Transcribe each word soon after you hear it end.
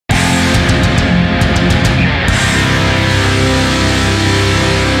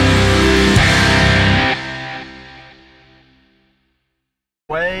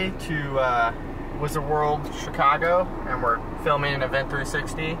way to Wizard World Chicago, and we're filming an Event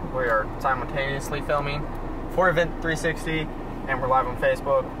 360. We are simultaneously filming for Event 360, and we're live on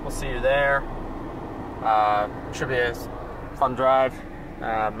Facebook. We'll see you there. Should be a fun drive.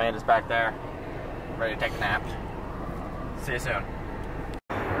 Amanda's back there, ready to take a nap. See you soon.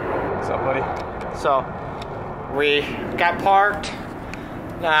 What's up, buddy? So, we got parked.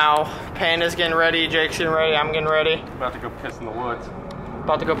 Now, Panda's getting ready, Jake's getting ready, I'm getting ready. About to go piss in the woods.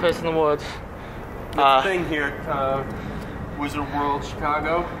 About to go piss in the woods. Good thing here at Wizard World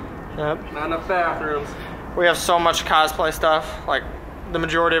Chicago. Yep. Not enough bathrooms. We have so much cosplay stuff. Like, the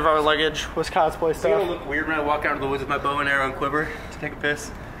majority of our luggage was cosplay It's gonna stuff. look weird when I walk out of the woods with my bow and arrow and quiver to take a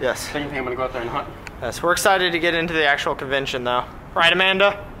piss. Yes. I think I'm gonna go out there and hunt. Yes, we're excited to get into the actual convention, though. Right,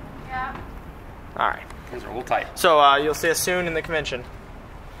 Amanda? Yeah. All right. Things are a little tight. So, you'll see us soon in the convention.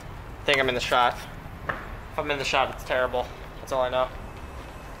 I think I'm in the shot. If I'm in the shot, it's terrible. That's all I know.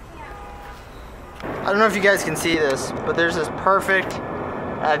 I don't know if you guys can see this, but there's this perfect,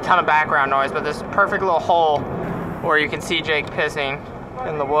 a ton of background noise, but this perfect little hole where you can see Jake pissing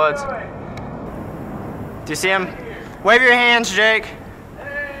in the woods. Do you see him? Wave your hands, Jake.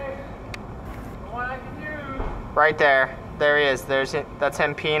 Right there. There he is. That's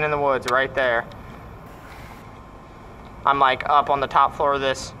him peeing in the woods right there. I'm like up on the top floor of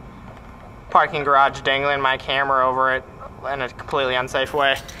this parking garage dangling my camera over it in a completely unsafe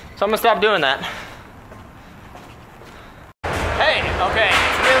way. So I'm gonna stop doing that. Hey, okay,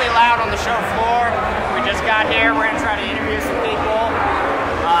 it's really loud on the show floor. We just got here. We're gonna try to interview some people.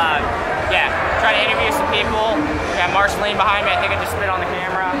 Try to interview some people. We got Marceline behind me. I think I just spit on the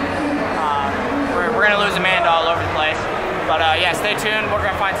camera. We're gonna lose Amanda all over the place. But yeah, stay tuned. We're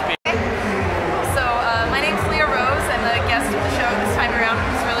gonna find some people. So my name's Leah Rose. I'm the guest of the show this time around.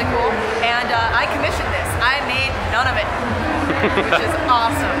 It's really cool. And I commissioned this. I made none of it, which is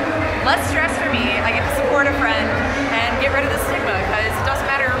awesome. Less stress for me. I get to support a friend and get rid of the stigma, because it doesn't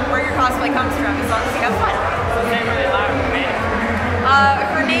matter where your cosplay comes from as long as you have fun. Say really loud for me.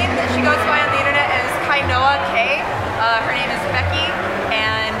 Her name that she goes by on the internet is Kainoa K. Her name is Becky,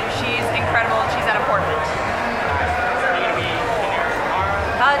 and she's incredible, and she's out of Portland.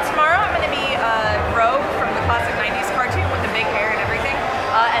 Tomorrow I'm going to be Rogue from the classic 90s cartoon with the big hair and everything.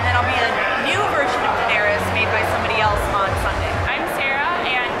 And then I'll be a new version of Daenerys made by somebody else on Sunday. I'm Sarah,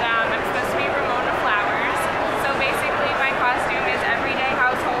 and I'm supposed to be Ramona Flowers. So basically my costume is everyday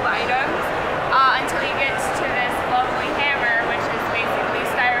household items until you get to this lovely hammer, which is basically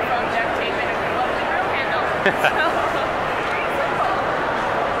styrofoam duct tape and a lovely broom handle.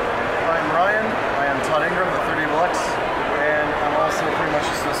 I'm Ryan. I am Todd Ingram, the 30 Lux, and I'm also pretty much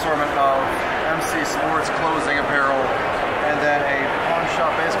just an assortment of MC Sports clothing apparel, and then a pawn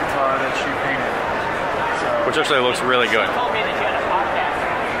shop bass guitar that she painted. So, Which actually looks really good. You told me that you had a podcast.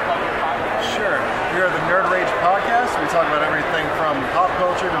 sure. We are the Nerd Rage Podcast. We talk about everything from pop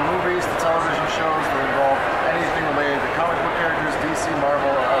culture to movies to television shows that involve anything related to comic book characters, DC,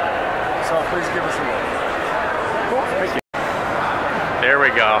 Marvel, or other. So please give us a look. Cool. Thank you. There we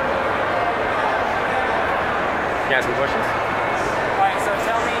go. You have some questions? Alright, so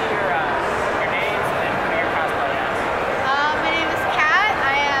tell me your names and who your cosplay is. My name is Kat.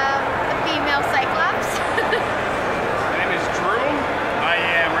 I am the female Cyclops. My name is Drew. I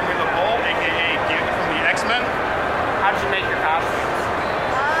am Remy LeBeau, aka Gambit from the X-Men. How did you make your costumes?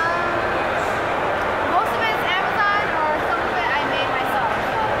 Most of it is Amazon, or some of it I made myself.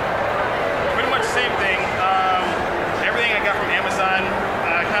 Pretty much the same thing. Everything I got from Amazon.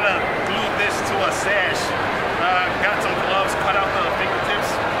 I kind of glued this to a sash. Got some gloves, cut out the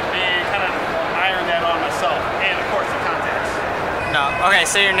fingertips, and kind of ironed that on myself. And of course the contacts. No. Okay,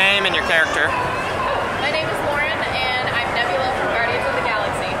 say your name and your character. My name is Lauren, and I'm Nebula from Guardians of the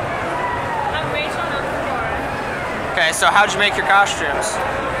Galaxy. I'm Rachel, and I'm Sephora. Okay, so how'd you make your costumes?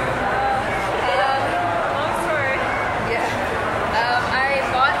 Long story. Yeah. I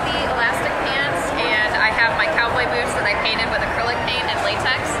bought the elastic pants, and I have my cowboy boots that I painted with acrylic paint and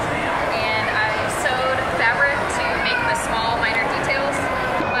latex. And I sewed fabric to make the small minor details.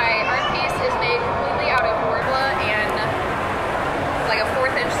 My art piece is made completely out of Worbla and like a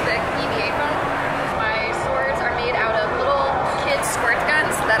 1/4 inch thick EVA foam. My swords are made out of little kids' squirt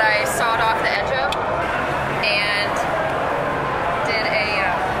guns that I sawed off the edge of and did a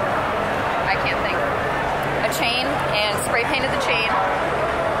chain and spray painted the chain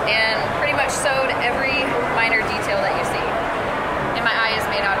and pretty much sewed every minor detail that you see. And my eye is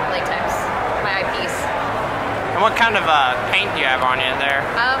made out of latex, my eyepiece. And what kind of paint do you have on you there?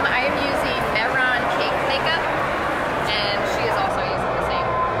 I am using Mehron Cake makeup, and she is also using the same.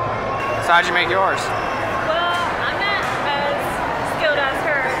 So how'd you make yours? Well, I'm not as skilled as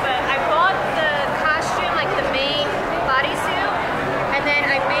her,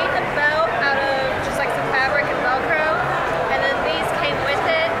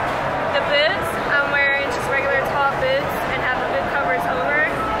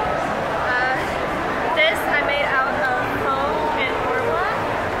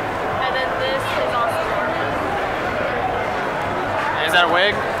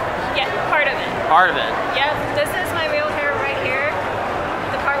 part of it. Part of it. Yep, this is my real hair right here.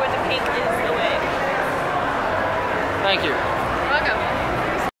 The part with the pink is the wig. Thank you. Welcome.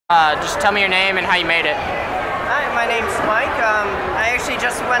 Just tell me your name and how you made it. Hi, my name's Mike. I actually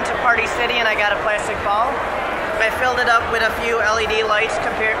just went to Party City and I got a plastic ball. I filled it up with a few LED lights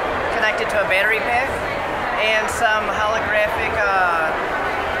connected to a battery pack and some holographic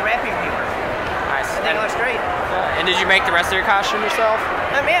wrapping paper. Nice. I think it looks great. And did you make the rest of your costume yourself?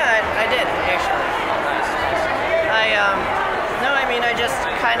 Yeah, I did actually. Nice. I just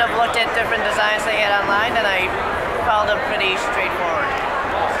kind of looked at different designs they had online and I found them pretty straightforward.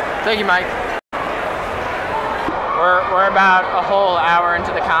 Thank you, Mike. We're about a whole hour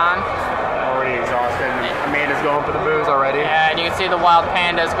into the con. Already exhausted. Amanda's going for the booze already. Yeah, and you can see the wild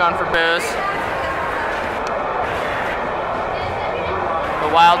pandas going for booze.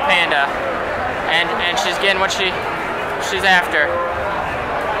 The wild panda. And she's getting what she's after.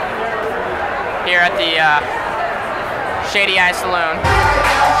 Here at the Shady Eye Saloon.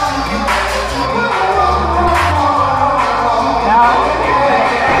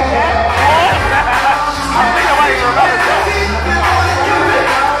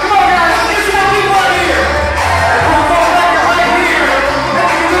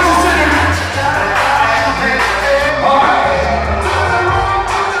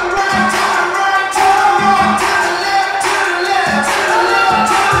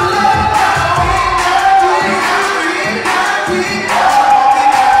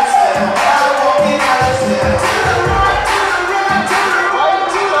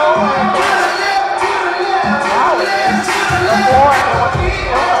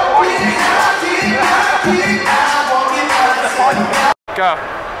 Go.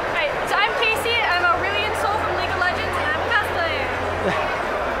 Alright, so I'm Casey. I'm Aurelian Soul from League of Legends, and I'm a cosplayer.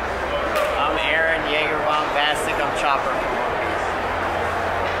 I'm Aaron Jaeger von Vastic. I'm Chopper.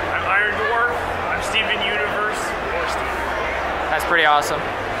 I'm Iron Dwarf. I'm Steven Universe. Or Steven. That's pretty awesome.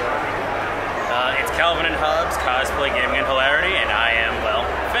 It's Calvin and Hubs, Cosplay Gaming and Hilarity, and I am, well,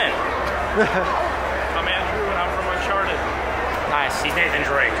 Finn. I'm Andrew, and I'm from Uncharted. Nice. He's Nathan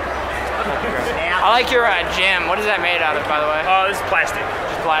Drake. I like your gem. What is that made out of, by the way? This is plastic.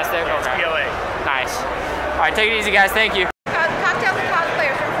 Just plastic? It's Okay. PLA. Nice. All right, take it easy, guys. Thank you. Cocktails and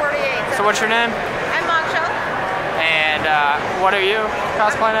cosplayers from 48. So what's your name? I'm Moksha. And what are you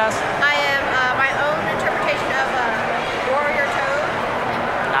cosplaying as? I am my own interpretation of Warrior Toad.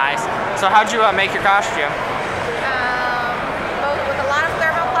 Nice. So how'd you make your costume? Both with a lot of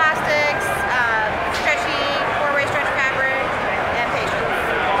thermoplastics, stretchy, 4-way stretch fabric, and patience.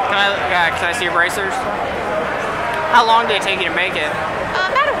 Can I see your bracers? How long did it take you to make it?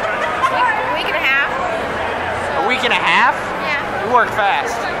 About a week and a half. A week and a half? Yeah, You work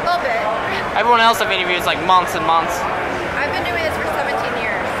fast. a little bit. Everyone else I've interviewed is like months and months. I've been doing this for 17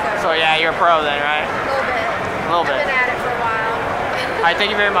 years, So yeah, you're a pro then, right? a little bit. A little I've bit. been at it for a while. All right, thank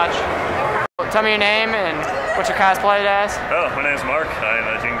you very much. Tell me your name and what you cosplayed as. Oh, my name's Mark. I'm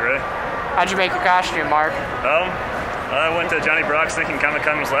Jean Grey. How'd you make your costume, Mark? I went to Johnny Brock's thinking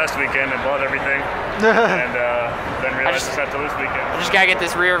Comic-Con was last weekend and bought everything. And then realized it's not till this weekend. I just gotta get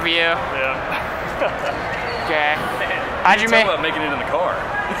this rear view. Yeah. Okay. How'd you make? Talk about making it in the car.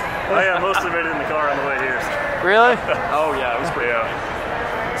 I mostly made it in the car on the way here. Really? Oh yeah, it was pretty.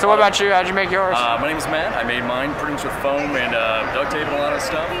 So what about you? How'd you make yours? My name is Matt. I made mine pretty much with foam and duct tape and a lot of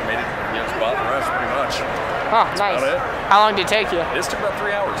stuff. Made it, just bought the rest pretty much. Oh, nice. about it. How long did it take you? This took about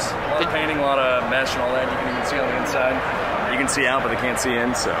 3 hours. A lot of painting, a lot of mesh and all that. You can even see on the inside. You can see out, but they can't see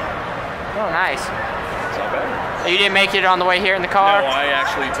in, so Oh, nice. it's not bad. You didn't make it on the way here in the car? No, I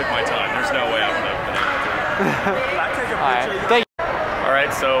actually took my time. There's no way I would have been able to. All right. Thank you. All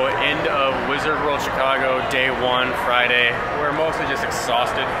right, so end of Wizard World Chicago, day 1, Friday. We're mostly just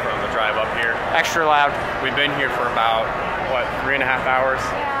exhausted from the drive up here. Extra loud. We've been here for about, what, 3.5 hours?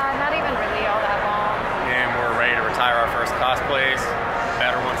 Yeah, not even really all that long. And we're ready to retire our first cosplays.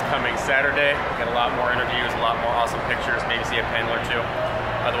 Better ones coming Saturday. Got a lot more interviews, a lot more awesome pictures, maybe see a panel or two.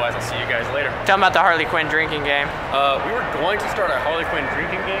 Otherwise, I'll see you guys later. Tell them about the Harley Quinn drinking game. We were going to start our Harley Quinn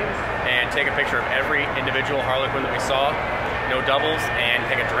drinking game and take a picture of every individual Harley Quinn that we saw, no doubles, and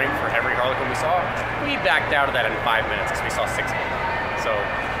take a drink for every Harley Quinn we saw. We backed out of that in 5 minutes because we saw 6 of them. So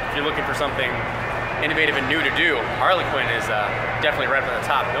if you're looking for something innovative and new to do, Harley Quinn is definitely right up at the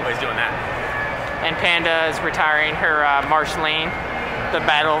top. Nobody's doing that. And Panda is retiring her Marceline, the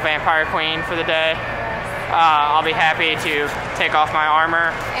Battle Vampire Queen, for the day. I'll be happy to take off my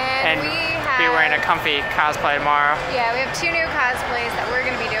armor And we be wearing a comfy cosplay tomorrow. Yeah, we have 2 new cosplays that we're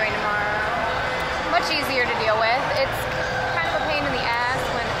going to be doing tomorrow. Much easier to deal with. It's kind of a pain in the ass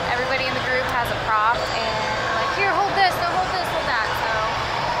when everybody in the group has a prop and like, here, hold this, no, hold this, hold that.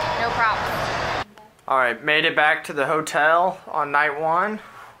 So, no props. Alright, made it back to the hotel on night 1.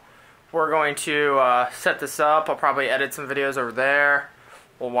 We're going to set this up. I'll probably edit some videos over there.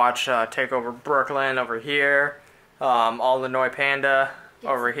 We'll watch Takeover Brooklyn over here. All Illinois Panda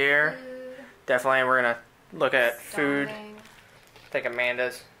over here. Food. Definitely, we're going to look at food. I think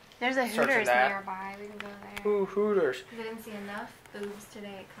Amanda's. There's a searching Hooters that. nearby. We can go there. Ooh, Hooters. We didn't see enough boobs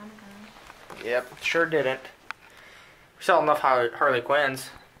today at Comic-Con. Yep, sure didn't. We saw enough Harley Quinns.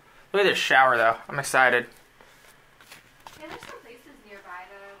 Look at this shower, though. I'm excited. Yeah, there's some places nearby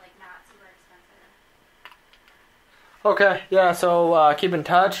that are like not super expensive. Okay, yeah, so keep in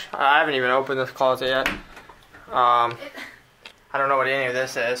touch. I haven't even opened this closet yet. I don't know what any of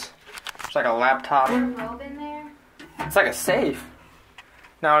this is. It's like a laptop. Is there a robe in there? It's like a safe.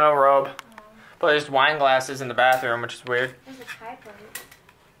 No robe. But there's wine glasses in the bathroom, which is weird. There's a Thai place.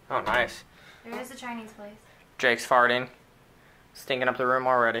 Oh, nice. There is a Chinese place. Jake's farting. Stinking up the room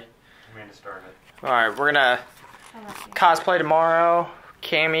already. Amanda started. Alright, we're gonna I love you. cosplay tomorrow.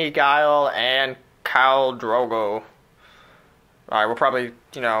 Cammy, Guile, and Khal Drogo. Alright, we'll probably,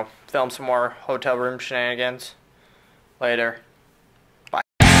 film some more hotel room shenanigans later.